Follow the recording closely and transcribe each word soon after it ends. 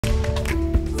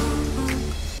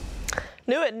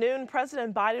New at noon,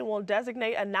 President Biden will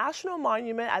designate a national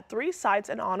monument at 3 sites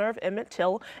in honor of Emmett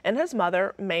Till and his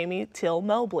mother, Mamie Till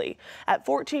Mobley. At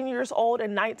 14 years old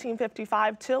in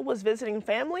 1955, Till was visiting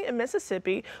family in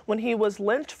Mississippi when he was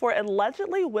lynched for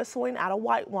allegedly whistling at a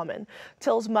white woman.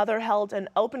 Till's mother held an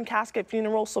open casket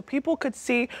funeral so people could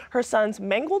see her son's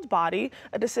mangled body,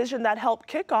 a decision that helped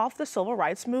kick off the civil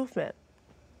rights movement.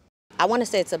 I want to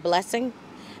say it's a blessing,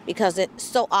 because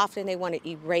so often they want to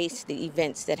erase the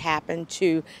events that happen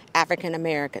to African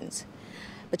Americans.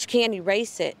 But you can't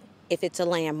erase it if it's a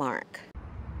landmark.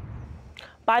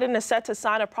 Biden is set to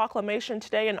sign a proclamation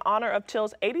today in honor of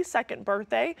Till's 82nd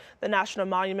birthday. The national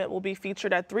monument will be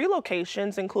featured at 3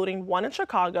 locations, including one in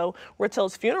Chicago, where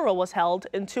Till's funeral was held,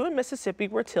 and 2 in Mississippi,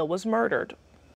 where Till was murdered.